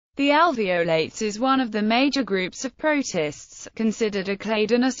The alveolates is one of the major groups of protists, considered a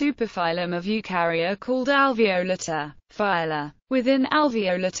clade and a superphylum of Eukarya called Alveolata phyla. Within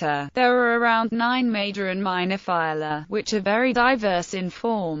Alveolata, there are around 9 major and minor phyla, which are very diverse in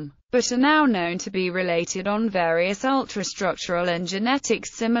form, but are now known to be related on various ultrastructural and genetic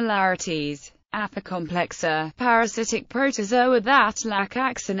similarities. Apicomplexa, parasitic protozoa that lack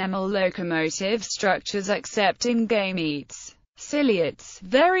axonemal locomotive structures except in gametes. Ciliates,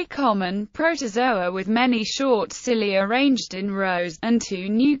 very common, protozoa with many short cilia arranged in rows, and 2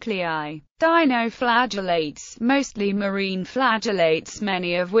 nuclei. Dinoflagellates, mostly marine flagellates,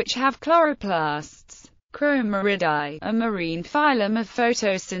 many of which have chloroplasts. Chromaridae, a marine phylum of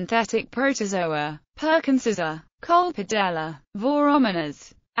photosynthetic protozoa. Perkinsia, Colpodella,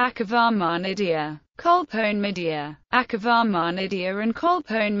 Voromonas, Acavarmanidia, Colpoenmidia. Acavarmanidia and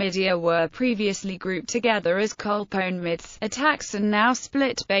Colpoenmidia were previously grouped together as Colpoenmids. A taxon now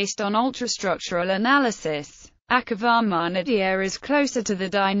split based on ultrastructural analysis. Acavarmanidia is closer to the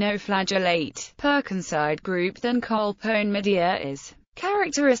dinoflagellate, Perkinside group than Colpoenmidia is.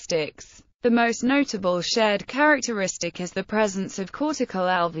 Characteristics. The most notable shared characteristic is the presence of cortical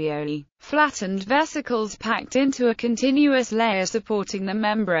alveoli, flattened vesicles packed into a continuous layer supporting the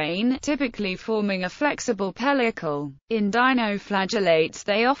membrane, typically forming a flexible pellicle. In dinoflagellates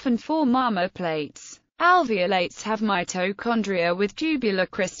they often form armor plates. Alveolates have mitochondria with tubular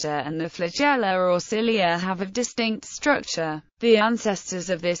crista, and the flagella or cilia have a distinct structure. The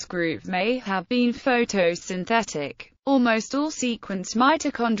ancestors of this group may have been photosynthetic. Almost all sequenced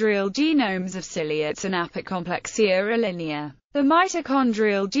mitochondrial genomes of ciliates and apicomplexia are linear. The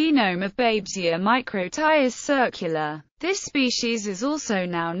mitochondrial genome of Babesia microti is circular. This species is also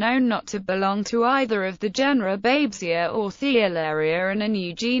now known not to belong to either of the genera Babesia or Theolaria, and a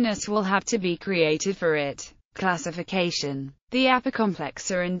new genus will have to be created for it. Classification. The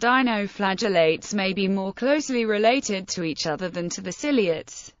apicomplexa and dinoflagellates may be more closely related to each other than to the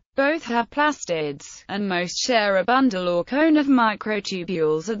ciliates. Both have plastids, and most share a bundle or cone of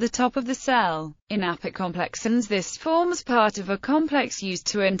microtubules at the top of the cell. In apicomplexans this forms part of a complex used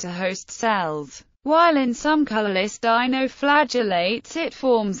to interhost cells, while in some colorless dinoflagellates it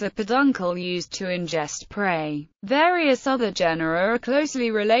forms a peduncle used to ingest prey. Various other genera are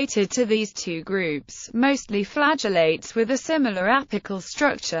closely related to these two groups, mostly flagellates with a similar apical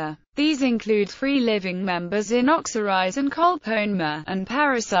structure. These include free-living members in Oxyries and Colpoenma, and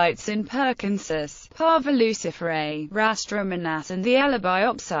parasites in Perkinsus, Parvoluciferae, Rastromonas and the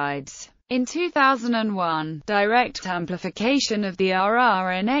Elebiopsides. In 2001, direct amplification of the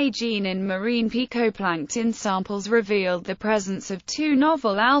rRNA gene in marine picoplankton samples revealed the presence of 2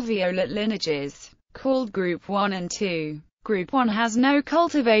 novel alveolate lineages, called Group 1 and 2. Group 1 has no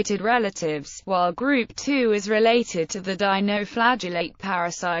cultivated relatives, while Group 2 is related to the dinoflagellate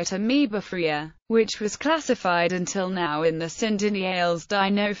parasite Amoebophria, which was classified until now in the Syndineales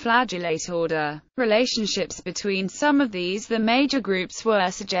dinoflagellate order. Relationships between some of the major groups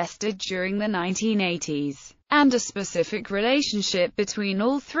were suggested during the 1980s, and a specific relationship between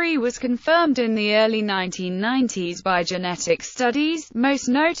all 3 was confirmed in the early 1990s by genetic studies, most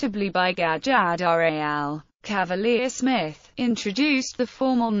notably by Gadjad al. Cavalier-Smith introduced the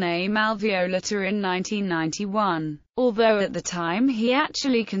formal name Alveolata in 1991, although at the time he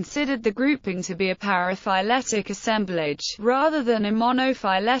actually considered the grouping to be a paraphyletic assemblage, rather than a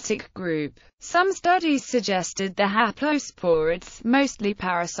monophyletic group. Some studies suggested the haplosporids, mostly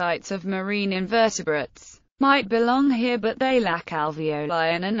parasites of marine invertebrates, might belong here, but they lack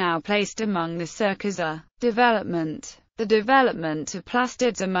alveoli and are now placed among the Cercozoa. Development. The development of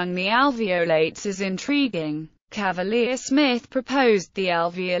plastids among the alveolates is intriguing. Cavalier-Smith proposed the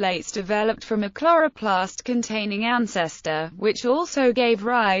alveolates developed from a chloroplast-containing ancestor, which also gave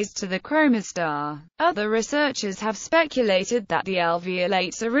rise to the chromostar. Other researchers have speculated that the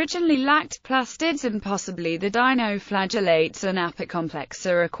alveolates originally lacked plastids, and possibly the dinoflagellates and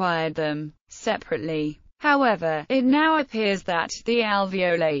apicomplexa acquired them separately. However, it now appears that the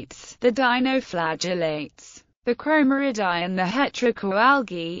alveolates, the dinoflagellates, the chromaridae and the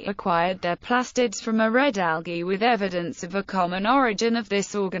heterocoalgae acquired their plastids from a red algae, with evidence of a common origin of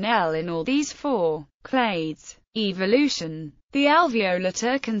this organelle in all these 4 clades. Evolution. The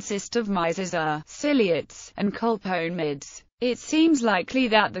alveolata consist of mysozoa, ciliates, and colpoenmids. It seems likely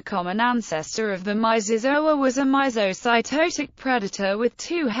that the common ancestor of the mysozoa was a mysocytotic predator with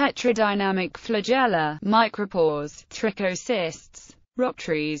 2 heterodynamic flagella, micropores, trichocysts, rock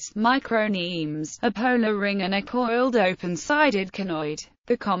trees, micronemes, a polar ring and a coiled open-sided conoid.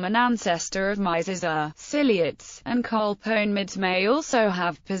 The common ancestor of mysozoa, ciliates, and colpoenmids may also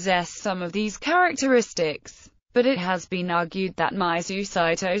have possessed some of these characteristics. but it has been argued that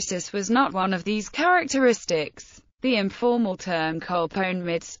myxocytosis was not one of these characteristics. The informal term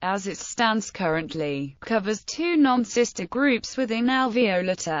colponomids, as it stands currently, covers two non-sister groups within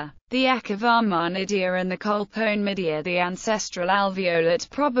Alveolata, the Acavarmanidia and the Colponomidia. The ancestral alveolate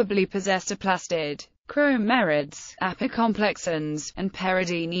probably possessed a plastid. Chromerids, apicomplexans, and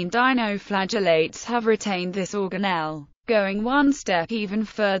peridinine dinoflagellates have retained this organelle. Going one step even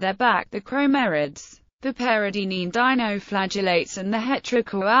further back, the chromerids, the peridinine dinoflagellates and the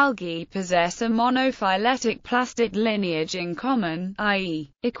heterocoalgae possess a monophyletic plastid lineage in common,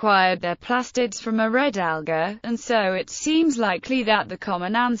 i.e., acquired their plastids from a red alga, and so it seems likely that the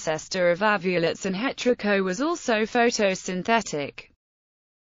common ancestor of alveolates and heteroco was also photosynthetic.